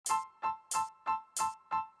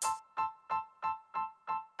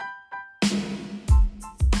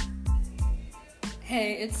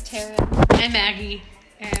Hey, it's Tara, And Maggie.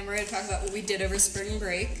 and we're going to talk about what we did over spring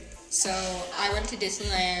break. So, I went to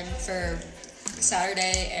Disneyland for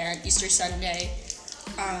Saturday and Easter Sunday.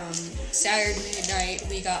 Saturday night,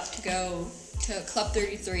 we got to go to Club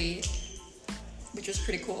 33, which was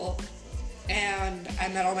pretty cool. And I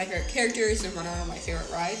met all my favorite characters and went on all my favorite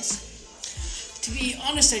rides. To be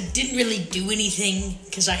honest, I didn't really do anything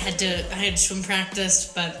because I had swim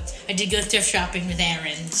practice, but I did go thrift shopping with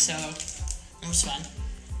Aaron, so it was fun.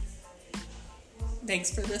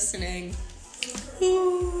 Thanks for listening.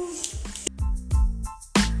 Ooh.